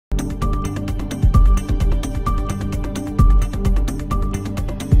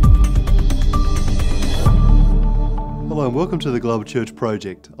and welcome to the Global Church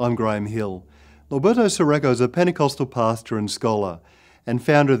Project. I'm Graham Hill. Norberto Saracco is a Pentecostal pastor and scholar and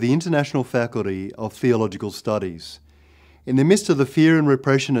founder of the International Faculty of Theological Studies. In the midst of the fear and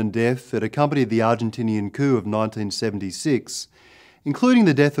repression and death that accompanied the Argentinian coup of 1976, including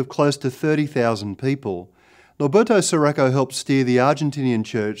the death of close to 30,000 people, Norberto Sirocco helped steer the Argentinian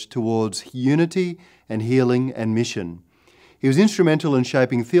church towards unity and healing and mission. He was instrumental in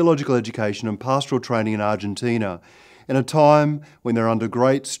shaping theological education and pastoral training in Argentina in a time when they're under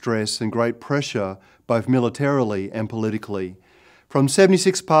great stress and great pressure, both militarily and politically. From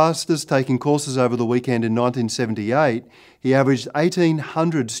 76 pastors taking courses over the weekend in 1978, he averaged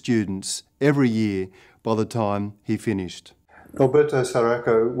 1,800 students every year by the time he finished. Norberto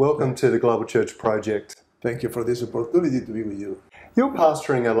Saracco, welcome to the Global Church Project. Thank you for this opportunity to be with you. You're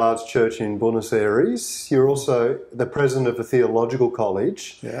pastoring a large church in Buenos Aires. You're also the president of the Theological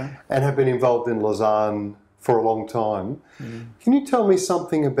College and have been involved in Lausanne for a long time. Can you tell me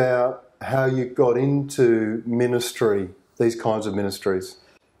something about how you got into ministry, these kinds of ministries?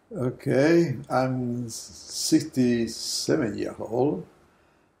 Okay, I'm 67 years old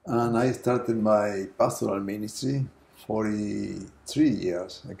and I started my pastoral ministry 43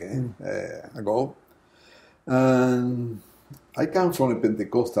 years ago. And I come from a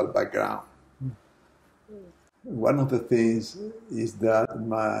Pentecostal background. One of the things is that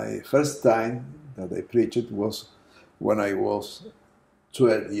my first time that I preached was when I was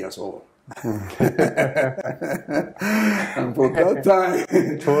 12 years old. And for that time,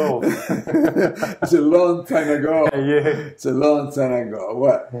 12. It's a long time ago. It's a long time ago.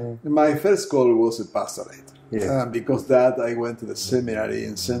 Well, my first call was a pastorate. Because that I went to the seminary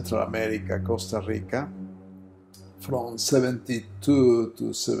in Central America, Costa Rica, from 72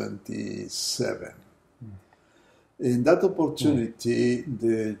 to 77. In that opportunity,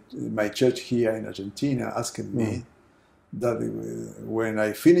 my church here in Argentina asked me that when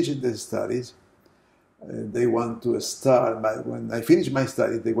I finished the studies, they want to start, when I finished my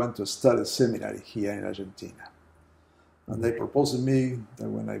studies, they want to start a seminary here in Argentina. And they proposed me that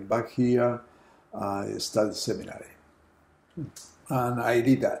when I'm back here, I started seminary. And I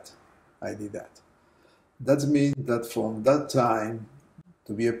did that. That means that from that time,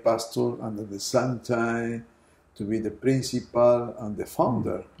 to be a pastor and at the same time to be the principal and the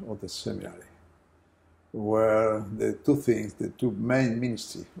founder of the seminary were the two main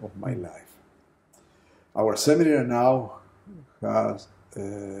ministries of my life. Our seminary now has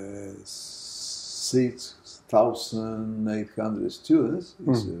 6,800 students.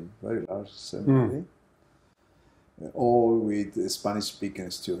 It's a very large seminary, all with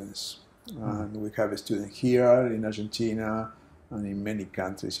Spanish-speaking students. And we have a student here in Argentina and in many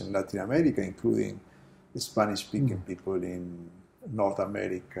countries in Latin America, including Spanish-speaking people in North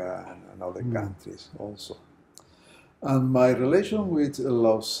America and other countries also. And my relation with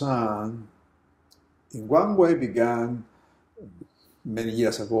Lausanne, in one way, began many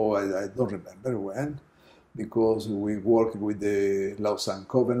years ago. I don't remember when, because we worked with the Lausanne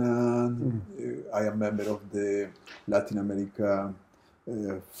Covenant. I am a member of the Latin America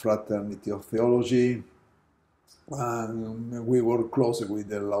Fraternity of Theology, and we work closely with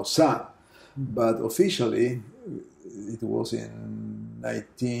the Lausanne. But officially, it was in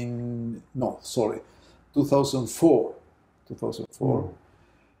 2004,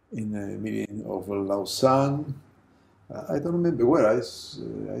 in a meeting of Lausanne. I don't remember where. I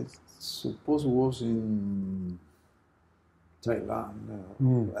suppose it was in Thailand.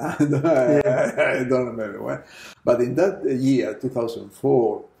 I don't remember where. But in that year,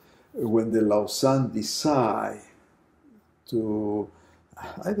 2004, when the Lausanne decided to,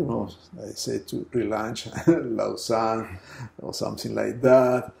 I don't know, I said to relaunch Lausanne or something like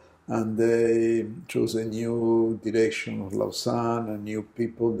that, and they chose a new direction of Lausanne and new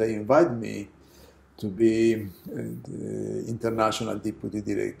people. They invited me to be the international deputy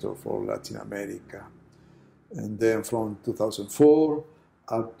director for Latin America. And then from 2004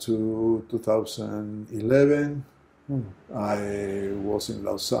 up to 2011, I was in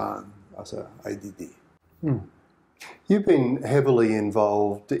Lausanne as an IDD. You've been heavily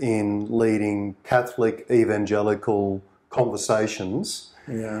involved in leading Catholic evangelical conversations.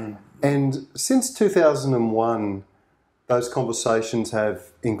 And since 2001, those conversations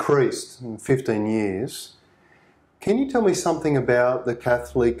have increased in 15 years. Can you tell me something about the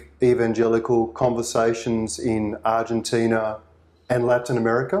Catholic evangelical conversations in Argentina and Latin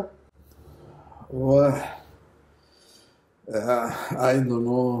America? Well, I don't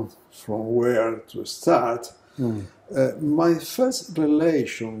know from where to start. My first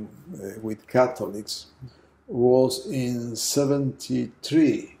relation with Catholics was in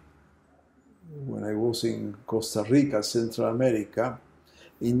 73 when I was in Costa Rica, Central America,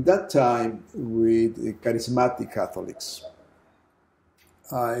 in that time with charismatic Catholics.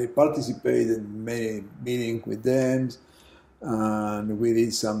 I participated in many meetings with them, and we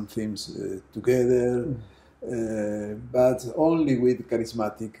did some things together, but only with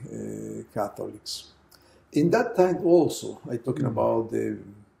charismatic Catholics. In that time also, I'm talking about the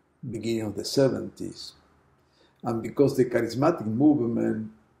beginning of the 70s, and because the charismatic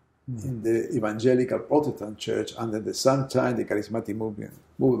movement in the evangelical Protestant church, and at the same time the charismatic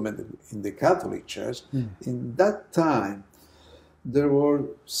movement in the Catholic church, in that time there was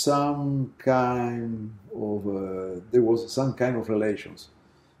some kind of relations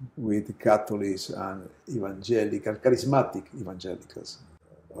with Catholics and evangelical, charismatic evangelicals.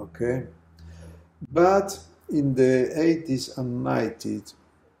 Okay, but in the 80s and 90s,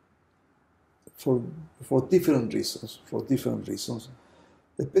 for different reasons,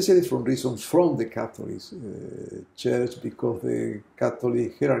 especially from reasons from the Catholic Church, because the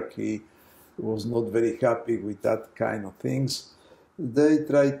Catholic hierarchy was not very happy with that kind of things. They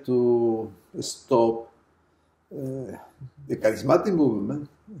tried to stop the charismatic movement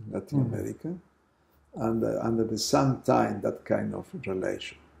in Latin America, and at the same time that kind of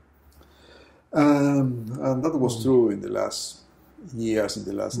relation. And that was true in the last years, in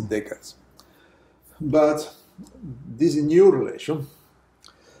the last decades. But this new relation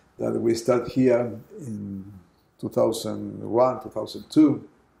that we start here in 2001, 2002,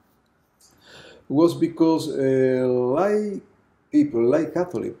 was because like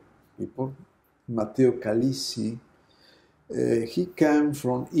Catholic people, Matteo Calisi, he came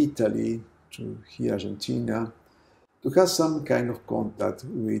from Italy to here, Argentina, to have some kind of contact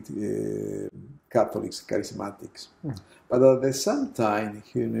with Catholics, charismatics. But at the same time,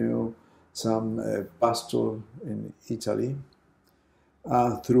 he knew some pastor in Italy.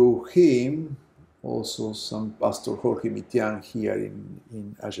 Through him, also some pastor Jorge Mitian here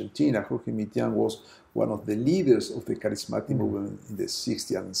in Argentina. Jorge Mitian was one of the leaders of the charismatic movement in the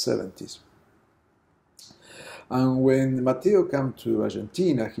 60s and 70s. And when Matteo came to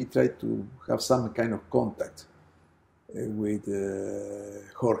Argentina, he tried to have some kind of contact with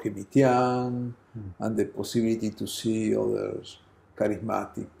Jorge Mitian and the possibility to see other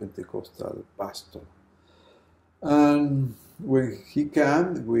charismatic Pentecostal pastors. And when he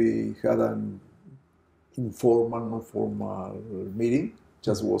came, we had an informal, non-formal meeting.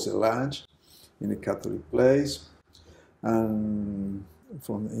 Just was a lunch in a Catholic place, and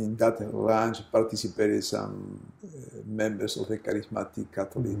in that lunch participated some members of the charismatic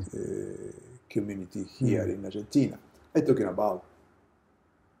Catholic community here in Argentina. I'm talking about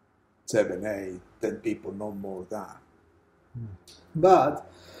 7, 8, 10 people, no more than.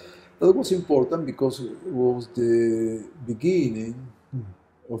 But that was important because it was the beginning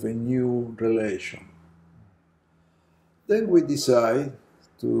of a new relation. Then we decided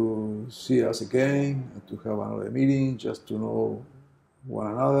to see us again, to have another meeting, just to know one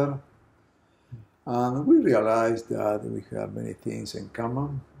another. And we realized that we have many things in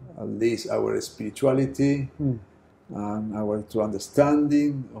common, at least our spirituality and our true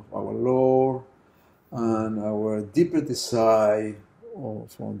understanding of our Lord and our deeper desire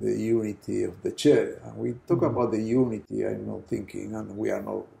from the unity of the church. And we talk about the unity, I'm not thinking, and we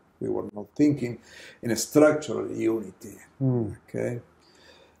were not thinking in a structural unity, okay?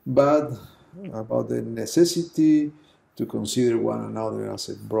 But about the necessity to consider one another as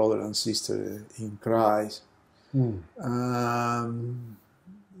a brother and sister in Christ.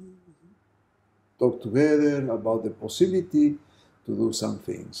 Talk together about the possibility to do some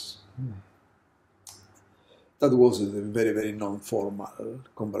things. That was a very, very non-formal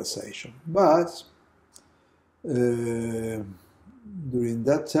conversation. But during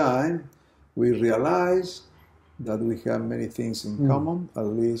that time, we realized that we have many things in common, at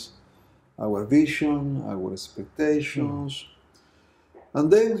least our vision, our expectations.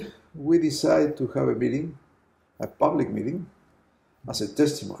 And then we decided to have a meeting, a public meeting, as a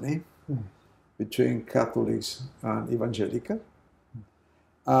testimony between Catholics and evangelical.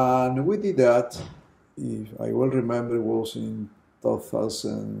 And we did that, if I well remember, it was in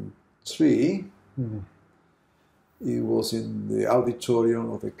 2003. It was in the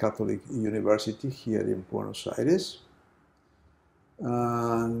auditorium of the Catholic University here in Buenos Aires.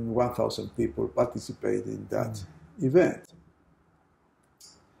 And 1,000 people participated in that event.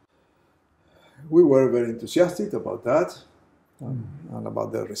 We were very enthusiastic about that and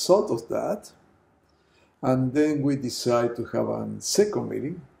about the result of that. And then we decided to have a second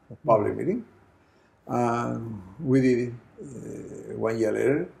meeting, a public meeting. And we did it 1 year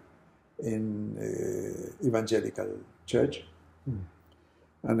later in evangelical church.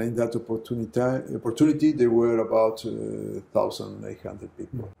 And in that opportunity there were about 1,800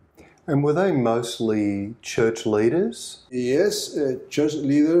 people. And were they mostly church leaders? Yes, church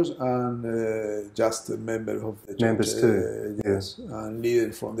leaders and just members of the church. Members too. Yes, and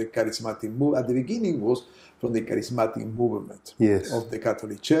leaders from the charismatic movement. At the beginning was from the charismatic movement of the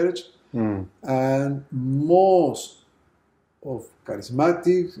Catholic Church. And most of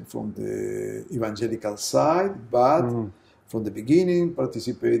charismatics from the evangelical side, but from the beginning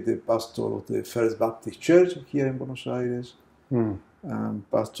participated the pastor of the First Baptist Church here in Buenos Aires, and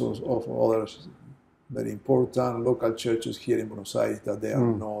pastors of other very important local churches here in Buenos Aires that they are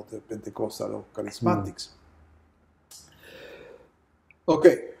not the Pentecostal or charismatics.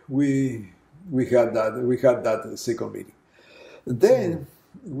 Okay, we had that second meeting. Then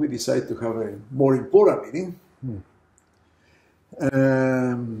we decided to have a more important meeting.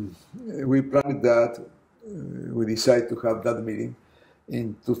 We planned that. We decided to have that meeting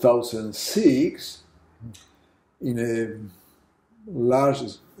in 2006 in a large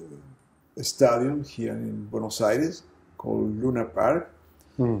stadium here in Buenos Aires called Luna Park.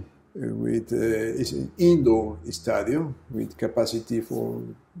 It's an indoor stadium with capacity for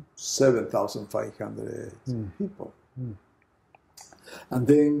 7,500 people. And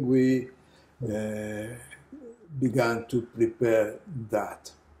then we began to prepare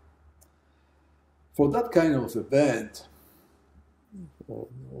that. For that kind of event, or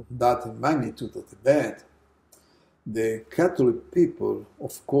that magnitude of event, the Catholic people,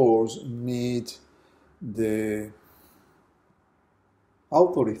 of course, need the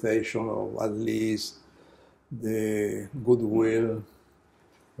authorization, or at least the goodwill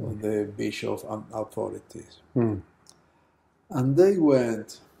of the bishops and authorities. And they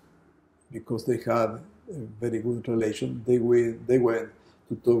went, because they had a very good relation, they went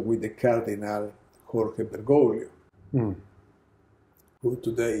to talk with the Cardinal Jorge Bergoglio, who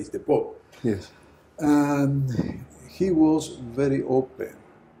today is the Pope. Yes. And he was very open,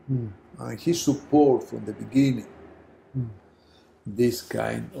 and he supported from the beginning this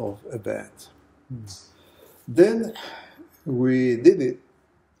kind of event. Then we did it,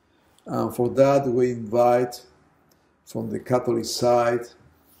 and for that we invite from the Catholic side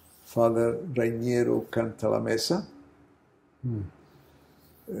Father Rainiero Cantalamessa,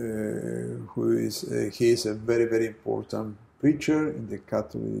 who is he is a very, very important preacher in the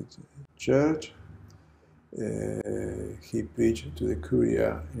Catholic Church. He preached to the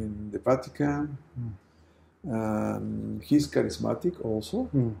Curia in the Vatican. He's charismatic also.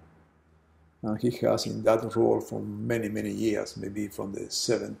 And he has in that role for many, many years, maybe from the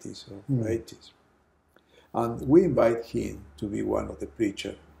 70s or 80s. And we invite him to be one of the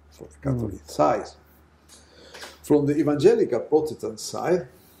preachers for the Catholic side. From the evangelical Protestant side,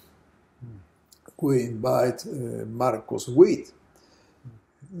 we invite Marcos Witt.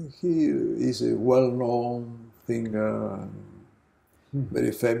 He is a well-known singer,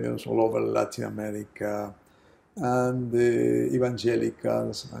 very famous all over Latin America, and the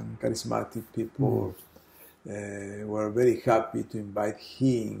evangelicals and charismatic people were very happy to invite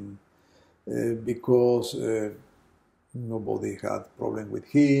him because nobody had problem with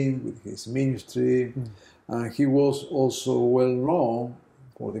him, with his ministry, and he was also well known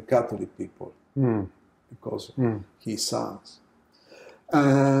for the Catholic people because he sings.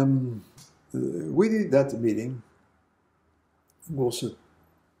 We did that meeting. It was a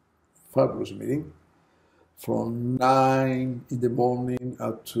fabulous meeting from 9 in the morning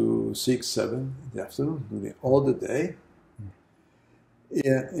up to 6, 7 in the afternoon, during all the day.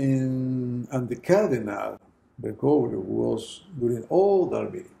 And the Cardinal Bergoglio was during all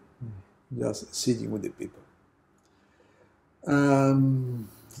that meeting, just sitting with the people.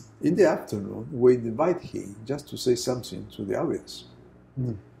 In the afternoon, we invite him just to say something to the audience,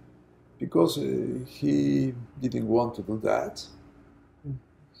 because he didn't want to do that.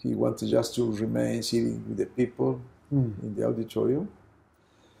 He wanted just to remain sitting with the people in the auditorium.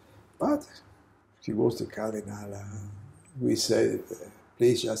 But he was the Cardinal. We said,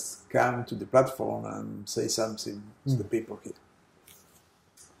 please just come to the platform and say something to the people here.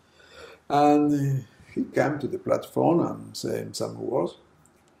 And he came to the platform and said some words.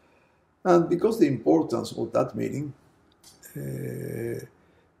 And because the importance of that meeting,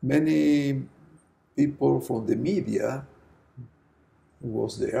 many people from the media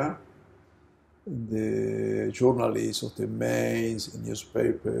was there, the journalists of the main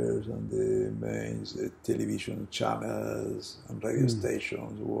newspapers and the main television channels and radio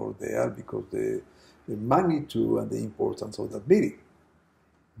stations were there because the magnitude and the importance of that meeting.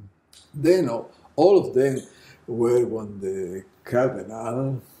 Then all of them were when the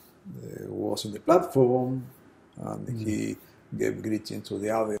Cardinal was in the platform and he gave greeting to the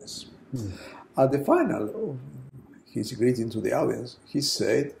audience. At the final of his greeting to the audience, he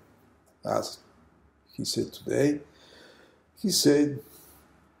said, as he said today, he said,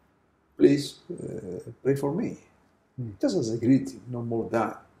 please pray for me. Just as a greeting, no more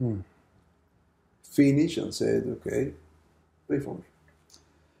than. Finished and said, okay, pray for me.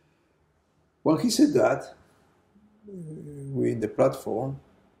 When he said that, we in the platform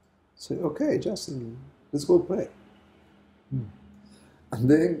said, okay, just let's go pray. And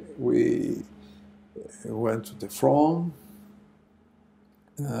then we went to the front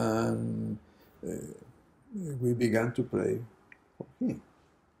and we began to pray for him.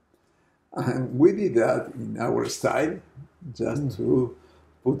 And we did that in our style, just to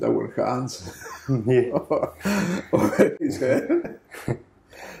put our hands over his head.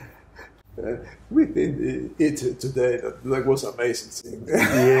 We think it today that was an amazing thing.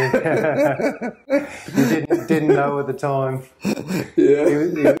 Yeah, you didn't know at the time.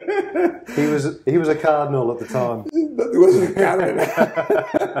 Yeah, he was a cardinal at the time. That was a cardinal,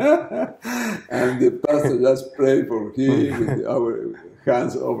 and the pastor just prayed for him with our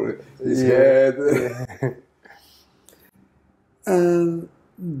hands over his head, and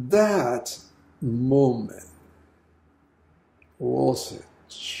that moment was a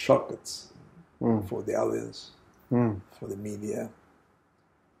shock for the audience, for the media,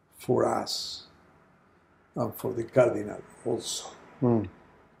 for us, and for the cardinal also.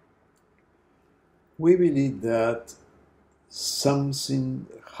 We believe that something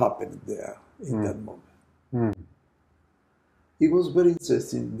happened there in that moment. It was very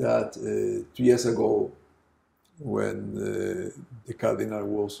interesting that 2 years ago, when the cardinal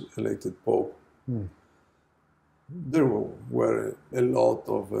was elected pope, there were a lot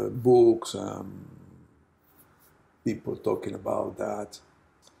of books and people talking about that.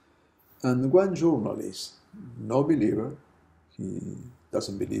 And one journalist, no believer, he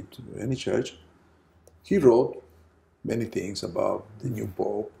doesn't believe to any church, he wrote many things about the new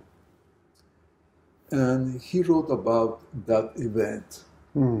pope. And he wrote about that event.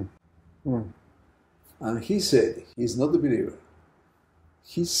 And he said, he's not a believer,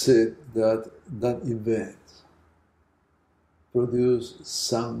 he said that that event produced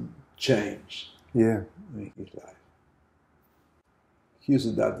some change in his life. He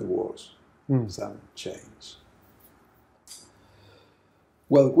used that the words, some change.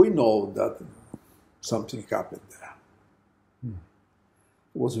 Well, we know that something happened there. It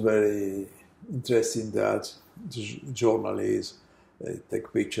was very interesting that the journalists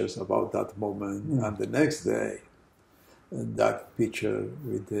take pictures about that moment, and the next day, that picture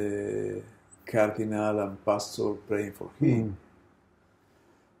with the cardinal and pastor praying for him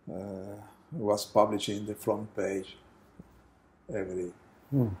was published in the front page every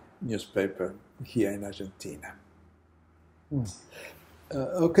newspaper here in Argentina.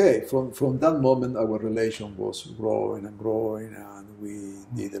 Okay, from that moment our relation was growing and growing, and we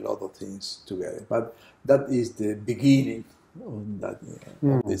did a lot of things together. But that is the beginning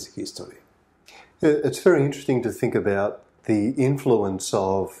of this history. It's very interesting to think about the influence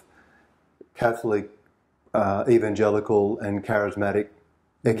of Catholic, evangelical and charismatic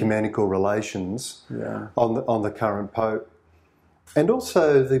ecumenical relations on the current Pope, and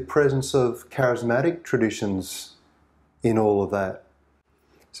also the presence of charismatic traditions in all of that.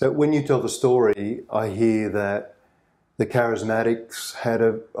 So when you tell the story, I hear that the charismatics had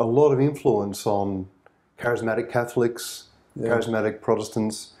a lot of influence on charismatic Catholics, charismatic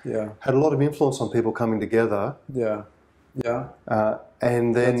Protestants, had a lot of influence on people coming together.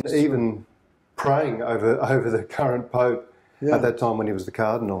 And then even praying over the current Pope at that time when he was the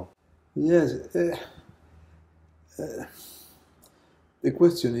Cardinal. Yes. The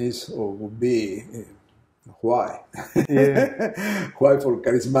question is, or would be, why? Why for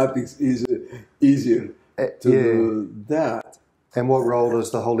charismatics is easier to do that? And what role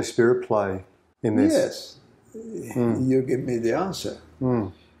does the Holy Spirit play in this? Yes. You give me the answer.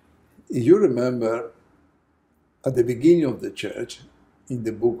 You remember at the beginning of the church, in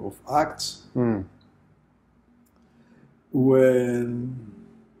the book of Acts, when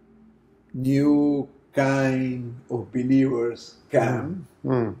new kind of believers came,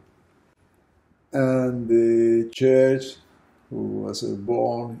 and the church, who was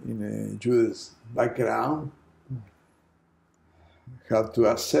born in a Jewish background, had to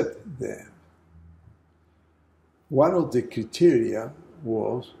accept them. One of the criteria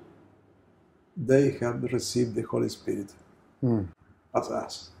was they have received the Holy Spirit as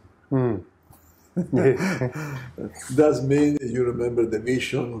us. That means you remember the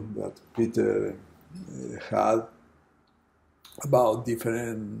vision that Peter had about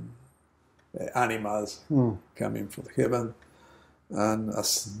different animals coming from heaven, and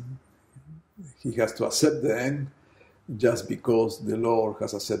as he has to accept them just because the Lord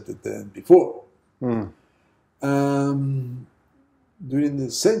has accepted them before. During the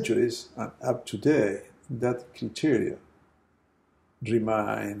centuries and up to today, that criteria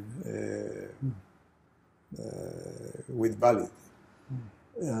remain with validity.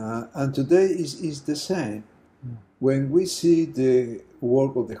 And today is the same. When we see the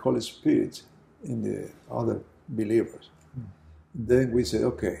work of the Holy Spirit in the other believers, then we say,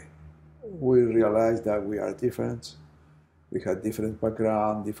 okay, we realize that we are different. We have different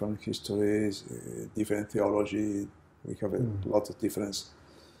background, different histories, different theology. We have a lot of difference.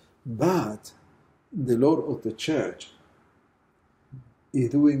 But the Lord of the church is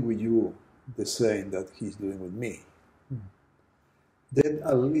doing with you the same that he's doing with me. Then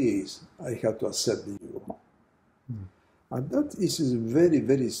at least I have to accept you. And that is a very,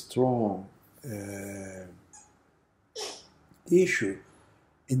 very strong issue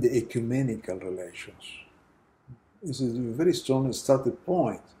in the ecumenical relations. This is a very strong starting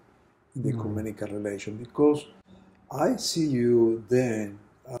point in the ecumenical relation, because I see you then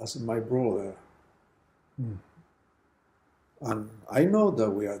as my brother. And I know that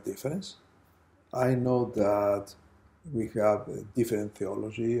we are different. I know that we have a different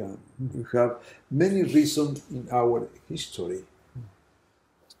theology, and we have many reasons in our history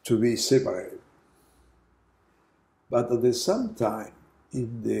to be separated. But at the same time, if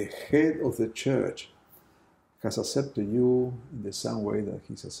the head of the church has accepted you in the same way that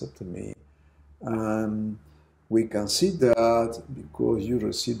he's accepted me, and we can see that because you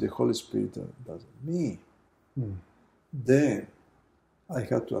received the Holy Spirit as me, then I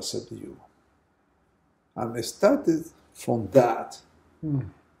have to accept you. And started from that,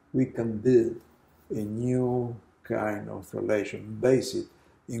 we can build a new kind of relation based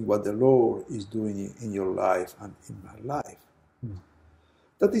in what the Lord is doing in your life and in my life.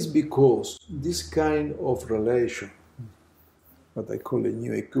 That is because this kind of relation, what I call a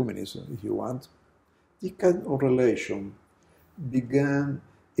new ecumenism, if you want, this kind of relation began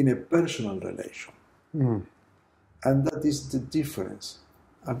in a personal relation. And that is the difference.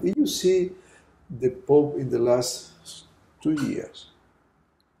 And if you see the Pope in the last 2 years,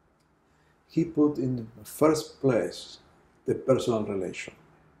 he put in the first place the personal relation.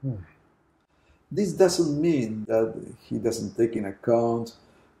 This doesn't mean that he doesn't take in account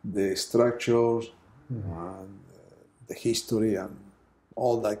the structures and the history and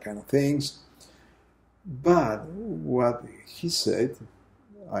all that kind of things. But what he said,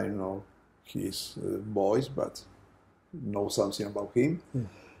 I know his voice, but know something about him.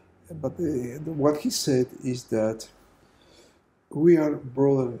 But what he said is that we are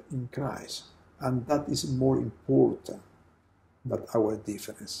brothers in Christ, and that is more important than our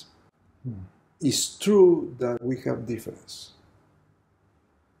difference. It's true that we have difference,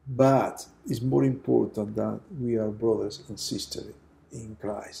 but it's more important that we are brothers and sisters in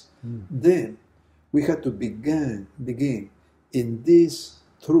Christ. Then we have to begin in this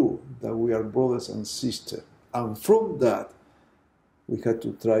truth that we are brothers and sisters, and from that we have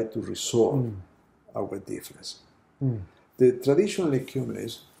to try to resolve our difference. The traditional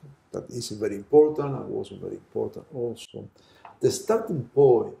ecumenism, that is very important and was very important also, the starting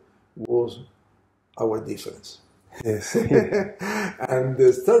point was our difference. Yes. And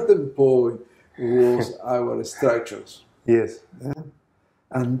the starting point was our structures. Yes. Yeah?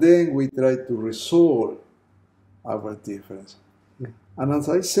 And then we try to resolve our difference. And as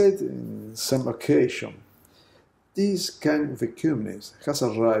I said in some occasion, this kind of ecumenism has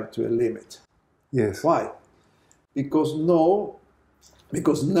arrived to a limit. Yes. Why? Because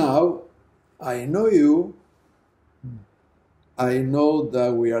now I know you, I know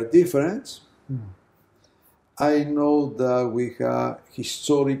that we are different, I know that we have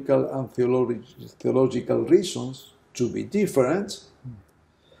historical and theological reasons to be different,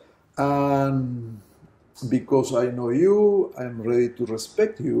 and because I know you, I'm ready to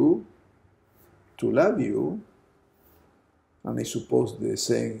respect you, to love you, and I suppose the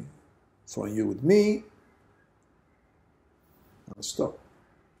same from you with me, and stop.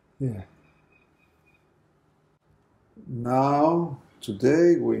 Yeah. Now,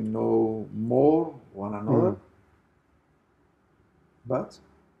 today, we know more one another, but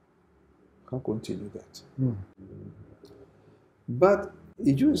how continue that? But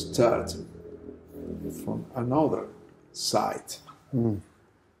if you start from another side,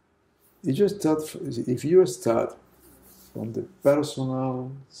 if you start from the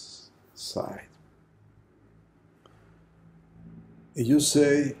personal side, if you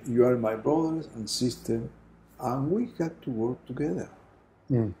say you are my brothers and sisters, and we have to work together.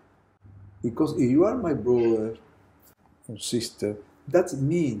 Because if you are my brother or sister, that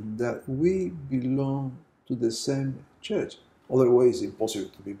means that we belong to the same church. Otherwise, it's impossible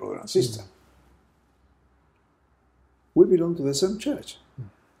to be brother and sister. We belong to the same church.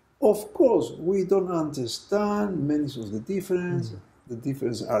 Of course, we don't understand many of the differences. The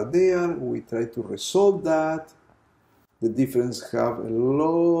differences are there. We try to resolve that. The differences have a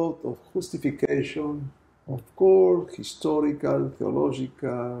lot of justification, of course, historical,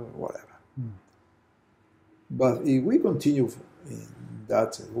 theological, whatever. But if we continue in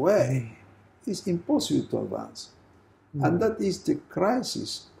that way, it's impossible to advance. And that is the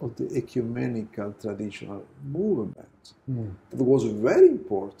crisis of the ecumenical traditional movement. It was very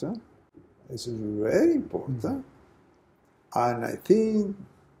important. It's very important. And I think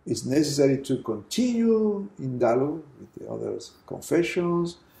it's necessary to continue in dialogue with the other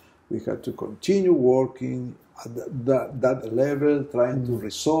confessions. We have to continue working at that level, trying to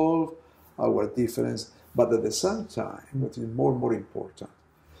resolve our difference. But at the same time, what is more and more important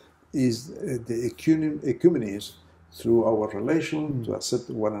is the ecumenism through our relation, to accept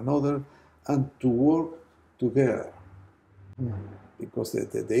one another, and to work together. Because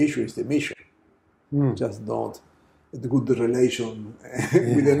the issue is the mission, just not the good relation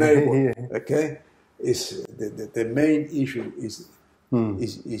with the neighbor. Okay, is the main issue is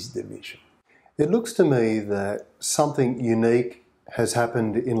the mission. It looks to me that something unique has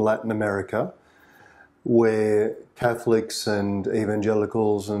happened in Latin America, where Catholics and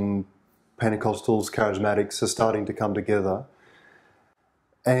evangelicals and Pentecostals, charismatics are starting to come together.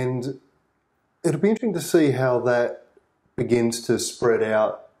 And it'll be interesting to see how that begins to spread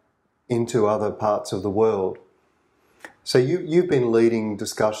out into other parts of the world. So you've been leading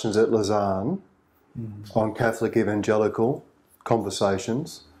discussions at Lausanne on Catholic evangelical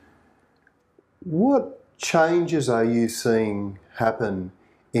conversations. What changes are you seeing happen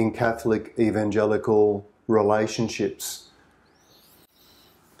in Catholic evangelical relationships?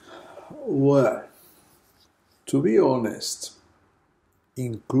 Well, to be honest,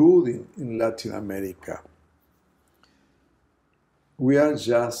 including in Latin America, we are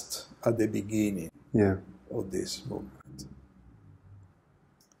just at the beginning of this movement.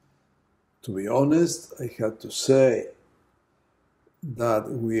 To be honest, I have to say that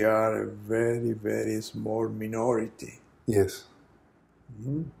we are a very, very small minority. Yes.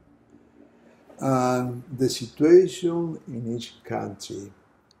 And the situation in each country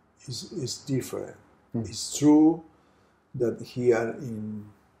is different. It's true that here in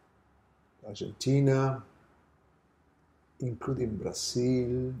Argentina, including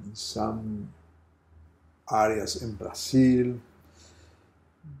Brazil, in some areas in Brazil,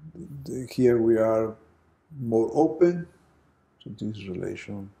 here we are more open to this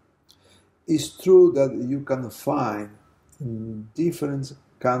relation. It's true that you can find in different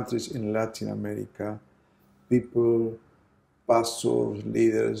countries in Latin America people, pastors,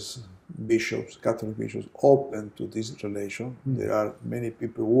 leaders, bishops, Catholic bishops, open to this relation. There are many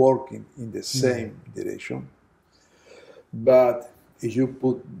people working in the same direction. But if you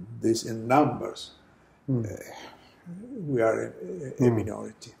put this in numbers, we are a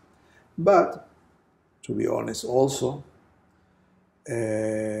minority. But, to be honest also,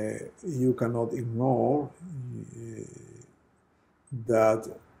 you cannot ignore that,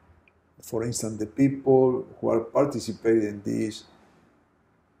 for instance, the people who are participating in this,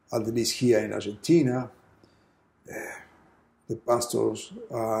 at least here in Argentina, the pastors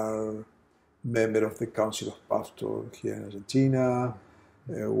are members of the Council of Pastors here in Argentina.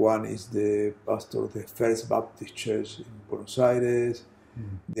 One is the pastor of the First Baptist Church in Buenos Aires.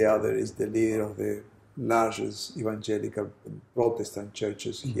 The other is the leader of the largest evangelical Protestant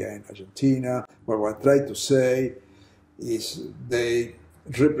churches here in Argentina. What I try to say is they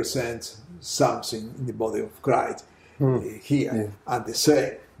represent something in the body of Christ here, and the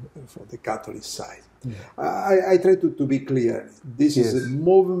same for the Catholic side. I try to be clear. This is a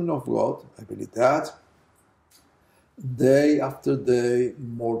movement of God. I believe that. Day after day,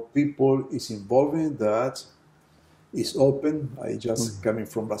 more people is involved in that. It's open. I just coming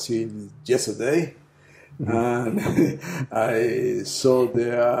from Brazil yesterday, and I saw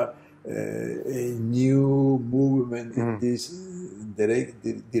there a new movement in this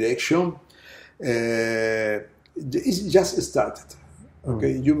direction. It's just started.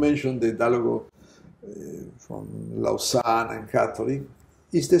 Okay, you mentioned the dialogue from Lausanne and Catholic.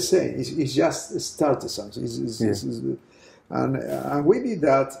 It's the same. It's just started something. And we did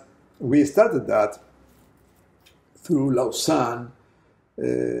that. We started that through Lausanne,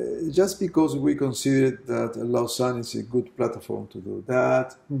 just because we considered that Lausanne is a good platform to do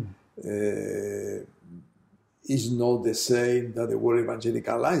that. is not the same that the World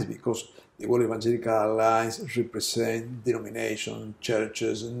Evangelical Alliance, because the World Evangelical Alliance represent denominations,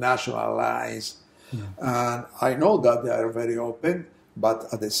 churches, national alliance. And I know that they are very open, but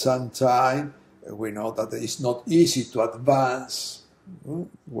at the same time, we know that it's not easy to advance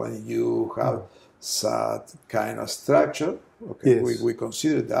when you have such kind of structure. Okay, Yes. we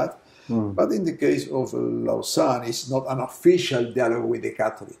consider that. But in the case of Lausanne, it's not an official dialogue with the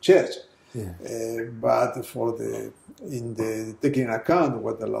Catholic Church. Yeah. But in the taking account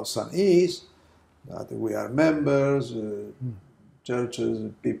what the Lausanne is, that we are members,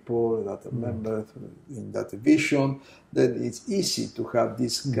 churches, people that are members in that vision, then it's easy to have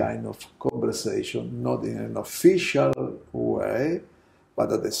this kind of conversation, not in an official way,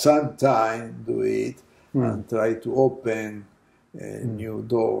 but at the same time do it and try to open new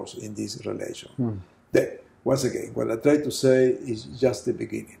doors in this relation. Then, once again, what I try to say is just the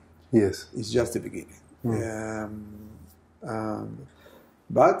beginning. Yes. It's just the beginning.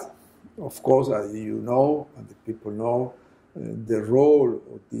 But, of course, as you know, and the people know, the role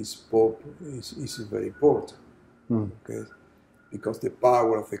of this Pope is very important. Okay? Because the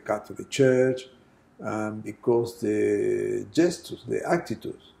power of the Catholic Church, and because the gestures, the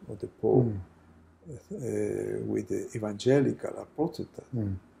attitudes of the Pope with the evangelical or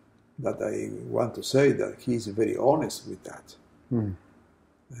Protestant, that I want to say that he is very honest with that.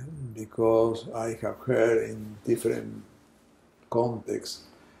 Because I have heard in different contexts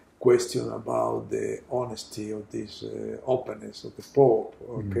question about the honesty of this openness of the Pope,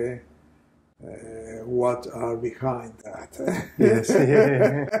 okay? What are behind that? Yes.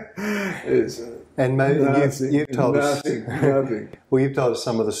 And maybe you've told nothing. Well, you've told us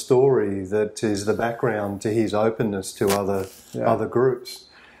some of the story that is the background to his openness to other groups,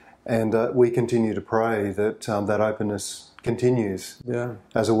 and we continue to pray that that openness continues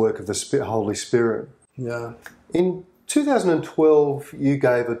as a work of the Holy Spirit. Yeah. In 2012, you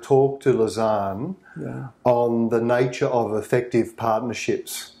gave a talk to Lausanne on the nature of effective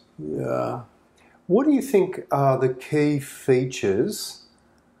partnerships. Yeah. What do you think are the key features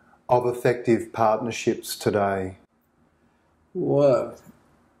of effective partnerships today? Well,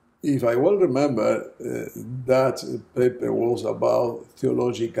 if I well remember, that paper was about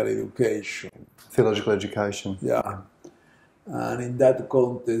theological education. Theological education. Yeah. And in that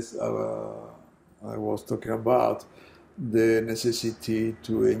context, I was talking about the necessity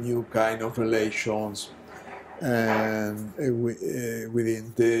to a new kind of relations and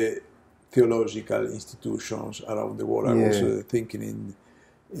within the theological institutions around the world. I was thinking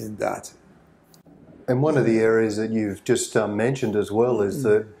in that. And one of the areas that you've just mentioned as well is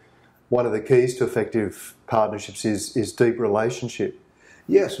that one of the keys to effective partnerships is deep relationship.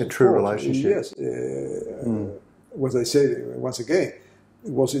 Yes, a true relationship. Yes. As I said once again,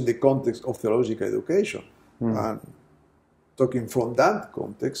 it was in the context of theological education. And talking from that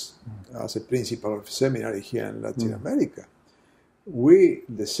context, as a principal of seminary here in Latin America,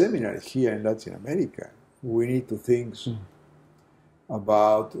 the seminary here in Latin America, we need to think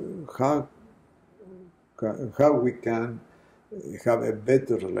about how we can have a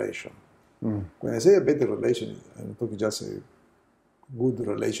better relation. When I say a better relation, I'm talking just a good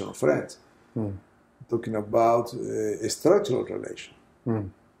relation of friends. I'm talking about a structural relation.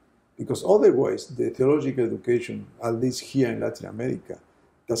 Because otherwise, the theological education, at least here in Latin America,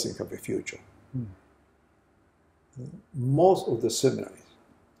 doesn't have a future. Most of the seminaries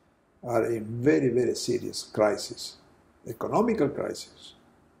are in very, very serious crisis, economical crisis,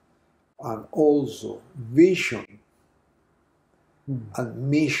 and also vision and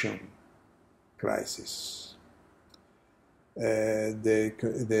mission crisis.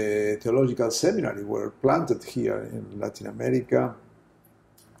 The theological seminary were planted here in Latin America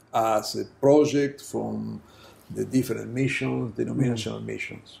as a project from the different missions, denominational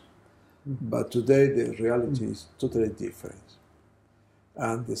missions. But today the reality is totally different.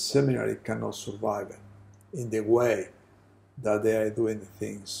 And the seminary cannot survive in the way that they are doing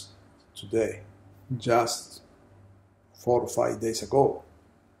things today. Just 4 or 5 days ago,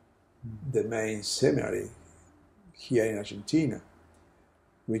 the main seminary here in Argentina,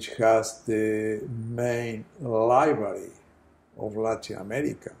 which has the main library of Latin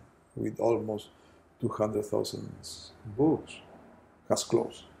America with almost 200,000 books, has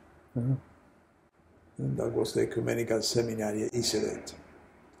closed. And that was the Ecumenical Seminary Iselet.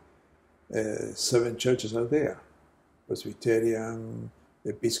 7 churches are there: Presbyterian,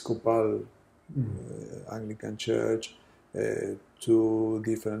 Episcopal, Anglican Church, 2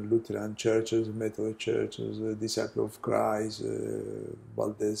 different Lutheran churches, Methodist churches, Disciple of Christ,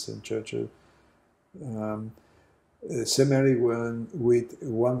 Valdesan churches. a seminary with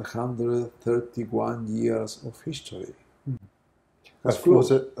 131 years of history.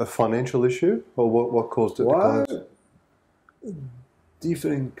 Was it a financial issue, or what caused it to close?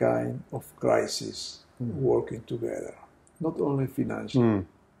 Different kind of crises working together, not only financial.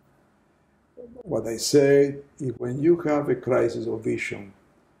 What I say is, when you have a crisis of vision,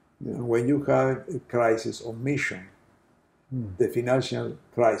 when you have a crisis of mission, the financial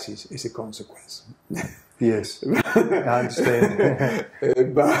crisis is a consequence. Yes, I understand.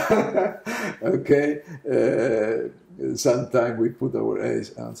 Okay, sometimes we put our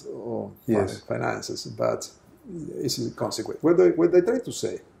eyes on finances, but it's a consequence. What I try to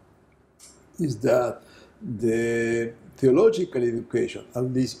say is that the theological education, at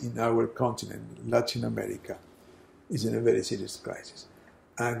least in our continent, Latin America, is in a very serious crisis.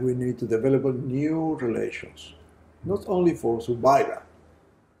 And we need to develop new relations, not only for survival,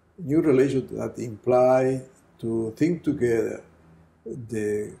 new relations that imply to think together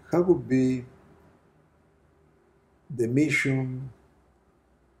how would be the mission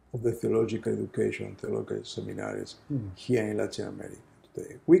of the theological education, theological seminaries here in Latin America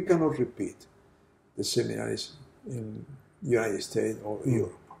today. We cannot repeat the seminaries in the United States or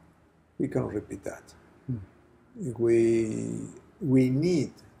Europe. We cannot repeat that. We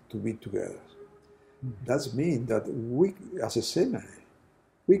need to be together. That means that we, as a seminary,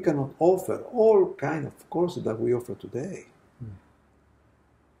 we cannot offer all kind of courses that we offer today.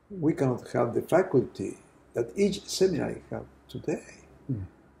 We cannot have the faculty that each seminary has today.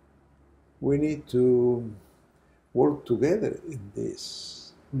 We need to work together in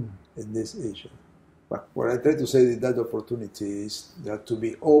this issue. But what I try to say is that opportunity is that to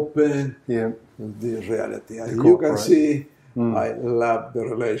be open to the reality. As you can see, I love the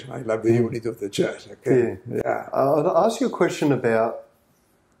relation. I love the unity of the church. Okay? I'll ask you a question about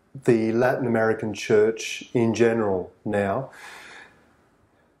the Latin American church in general now.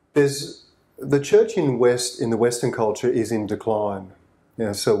 The church in the Western culture is in decline.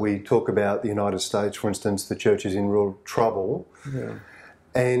 So we talk about the United States, for instance, the church is in real trouble.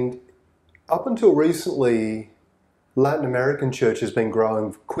 And up until recently, Latin American church has been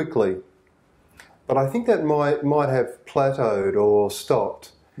growing quickly. But I think that might have plateaued or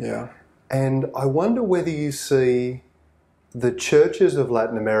stopped. And I wonder whether you see the churches of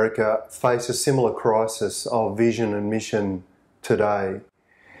Latin America face a similar crisis of vision and mission today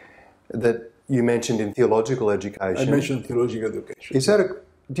that you mentioned in theological education. I mentioned theological education.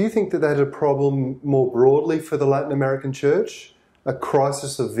 Do you think that that's a problem more broadly for the Latin American church? A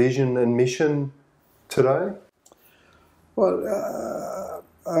crisis of vision and mission today? Well,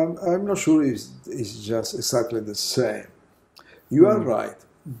 I'm not sure it's just exactly the same. You are right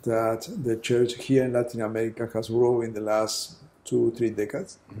that the church here in Latin America has grown in the last 2-3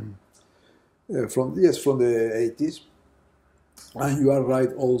 decades. From the 80s. And you are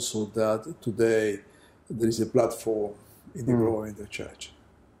right also that today there is a platform in the growing the church.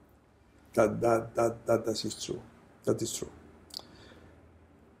 That is true. That is true.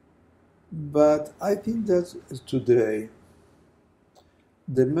 But I think that today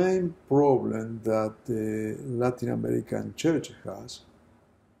the main problem that the Latin American church has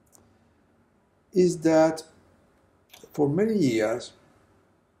is that for many years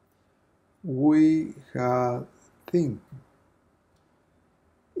we have think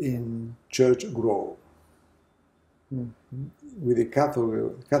in church growth with the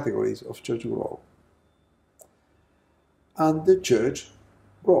categories of church growth, and the church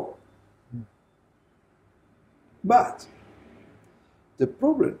grow. But the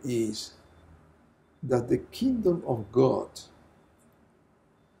problem is that the kingdom of God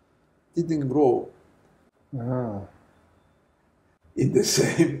didn't grow in the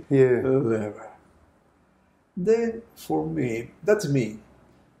same level. Then for me, that means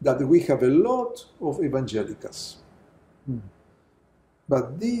that we have a lot of evangelicals.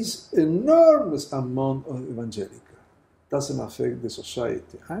 But this enormous amount of evangelical doesn't affect the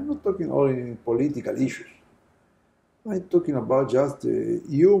society. I'm not talking only in political issues. I'm talking about just the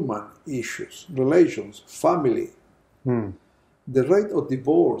human issues, relations, family. The rate of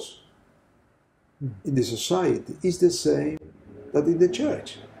divorce in the society is the same that in the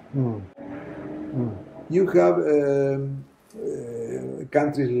church. You have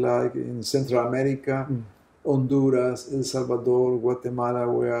countries like in Central America, Honduras, El Salvador, Guatemala,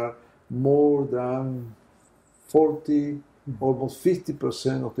 where more than 40, almost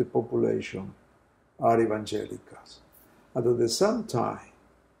 50% of the population are evangelicals. And at the same time,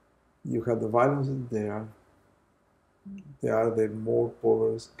 you have the violence in there. They are the more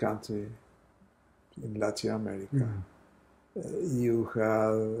poorest country in Latin America. you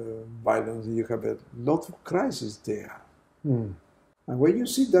have violence, you have a lot of crises there. And when you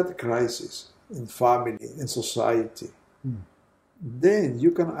see that crisis in family, in society, then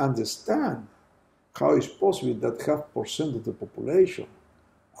you can understand how it's possible that 0.5% of the population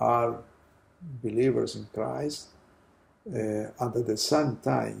are believers in Christ, and at the same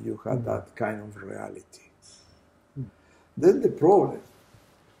time you have that kind of reality. Then the problem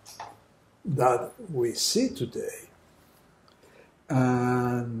that we see today,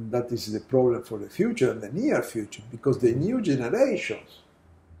 and that is the problem for the future and the near future, because the new generations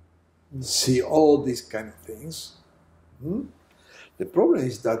see all these kind of things. The problem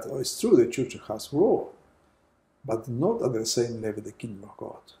is that it's true the church has grown, but not at the same level the kingdom of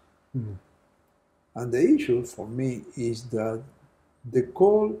God. And the issue for me is that the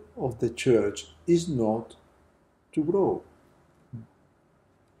call of the church is not to grow.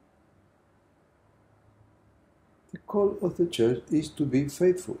 The call of the church is to be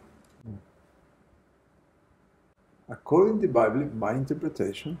faithful. According to the Bible, my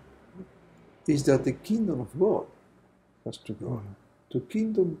interpretation is that the kingdom of God has to grow. To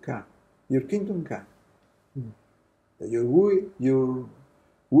kingdom come. Your kingdom come. That your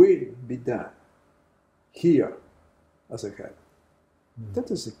will be done here as a heaven.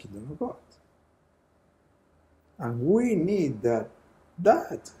 That is the kingdom of God. And we need that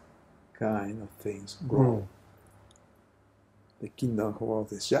kind of things grow. The kingdom of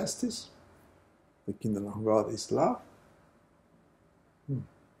God is justice. The kingdom of God is love.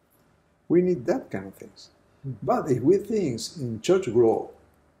 We need that kind of things. But if we think in church grow,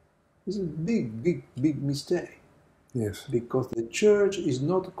 it's a big mistake. Yes. Because the church is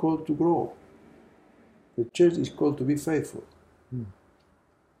not called to grow. The church is called to be faithful.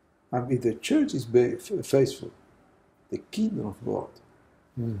 And if the church is faithful, the kingdom of God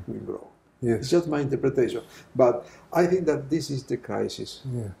will grow. Yes. It's just my interpretation. But I think that this is the crisis.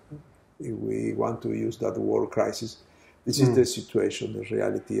 If we want to use that word crisis, this is the situation, the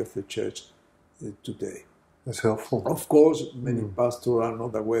reality of the church today. That's helpful. Of course, many pastors are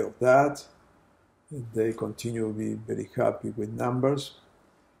not aware of that. They continue to be very happy with numbers.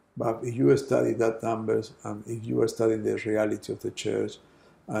 But if you study that numbers, and if you study the reality of the church,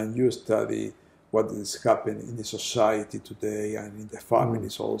 and you study what is happening in the society today and in the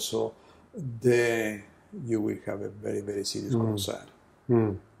families also, then you will have a very, very serious concern.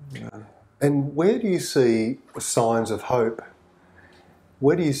 And where do you see signs of hope?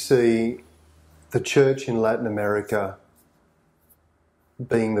 Where do you see the church in Latin America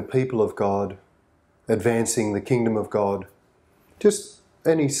being the people of God, advancing the kingdom of God? Just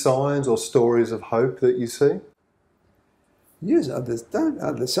any signs or stories of hope that you see? Yes, at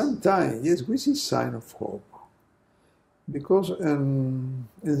the same time, yes, we see sign of hope. Because in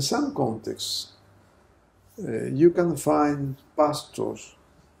some contexts, you can find pastors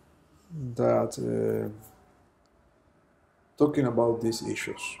that talking about these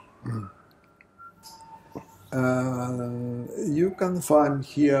issues. You can find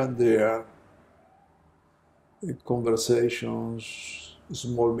here and there conversations,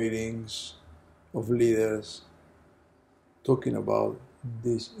 small meetings of leaders talking about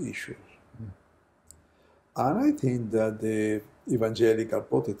these issues. And I think that the evangelical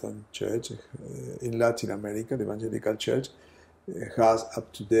Protestant church in Latin America, the evangelical church, has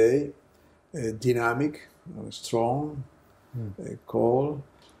up to date a dynamic, strong call.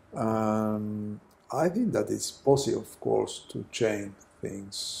 I think that it's possible, of course, to change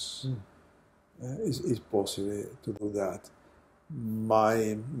things. It's possible to do that.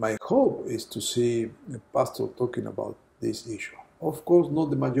 My hope is to see a pastor talking about this issue. Of course, not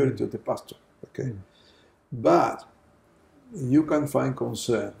the majority of the pastors, okay? But you can find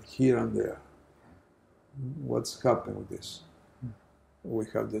concern here and there. What's happened with this? We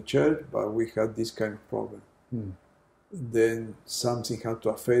have the church, but we have this kind of problem. Then something had to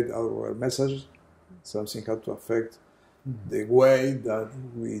affect our message. Something had to affect the way that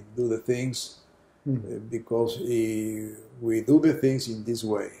we do the things. Because if we do the things in this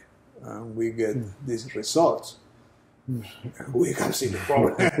way and we get these results, we can see the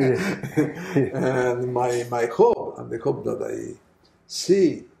problem. And my hope, and the hope that I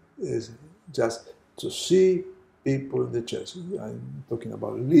see, is just to see people in the church, I'm talking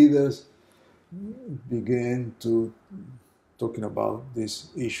about leaders, begin to talking about this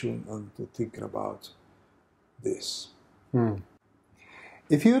issue and to thinking about this.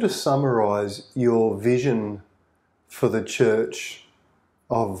 If you were to summarize your vision for the church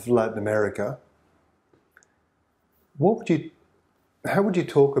of Latin America, how would you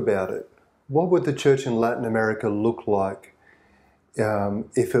talk about it? What would the church in Latin America look like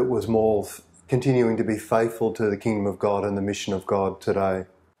if it was more continuing to be faithful to the kingdom of God and the mission of God today?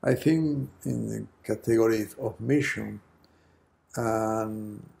 I think in the category of mission,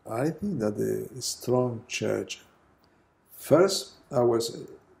 and I think that the strong church, first, our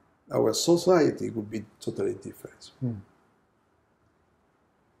society would be totally different.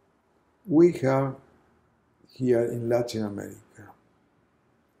 We have here in Latin America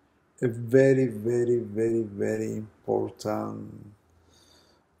a very, very, very, very important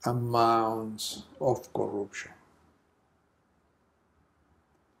amount of corruption.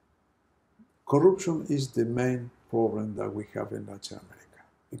 Corruption is the main problem that we have in Latin America,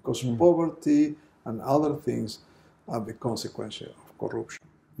 because poverty and other things are the consequence of corruption.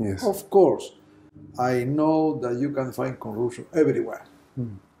 Yes. Of course, I know that you can find corruption everywhere.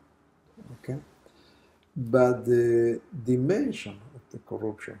 Okay? But the dimension of the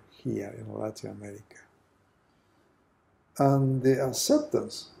corruption here in Latin America and the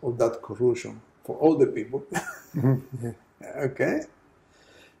acceptance of that corruption for all the people, okay,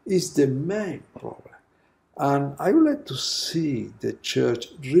 is the main problem. And I would like to see the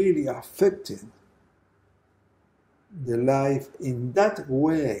church really affecting the life in that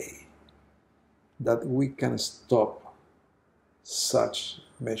way that we can stop such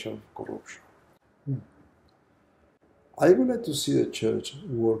measure of corruption. I would like to see the church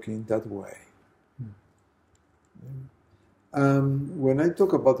working that way. When I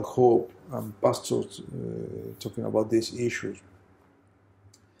talk about hope and pastors talking about these issues,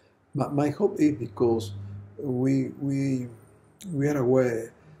 my hope is because we are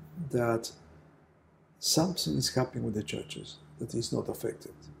aware that something is happening with the churches that is not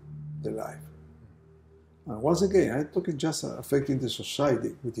affected the life. And once again, I'm talking just affecting the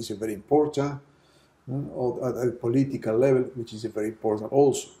society, which is very important, or at a political level, which is very important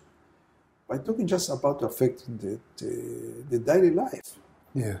also. I'm talking just about affecting the daily life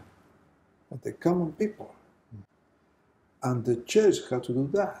of the common people. And the church has to do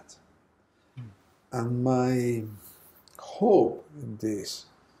that. And my hope in this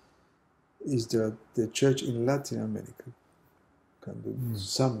is that the church in Latin America can do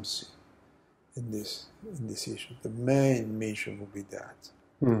something in this issue. The main mission will be that.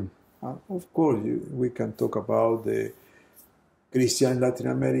 Of course, we can talk about the Christian Latin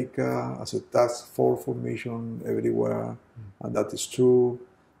America as a task force for mission everywhere, and that is true.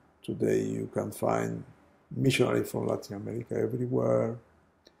 Today you can find missionaries from Latin America everywhere.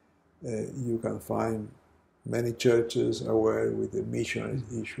 You can find many churches aware with the missionary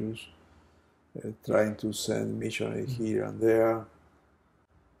issues, trying to send missionaries here and there.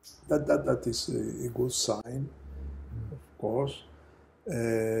 That is a good sign, of course.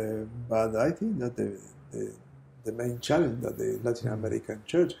 But I think that the main challenge that the Latin American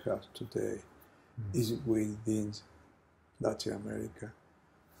church has today is within Latin America,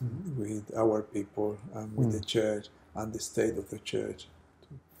 with our people and with the church and the state of the church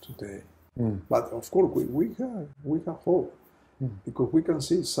today. But of course, we have hope, because we can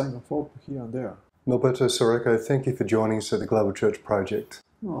see signs of hope here and there. Norberto Sirocco, thank you for joining us at the Global Church Project.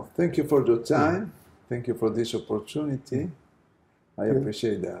 No, thank you for your time. Thank you for this opportunity. I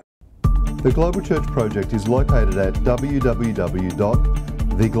appreciate that. The Global Church Project is located at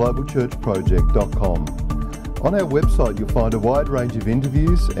www.theglobalchurchproject.com. On our website you'll find a wide range of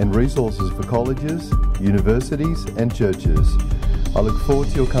interviews and resources for colleges, universities and churches. I look forward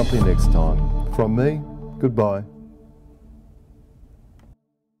to your company next time. From me, goodbye.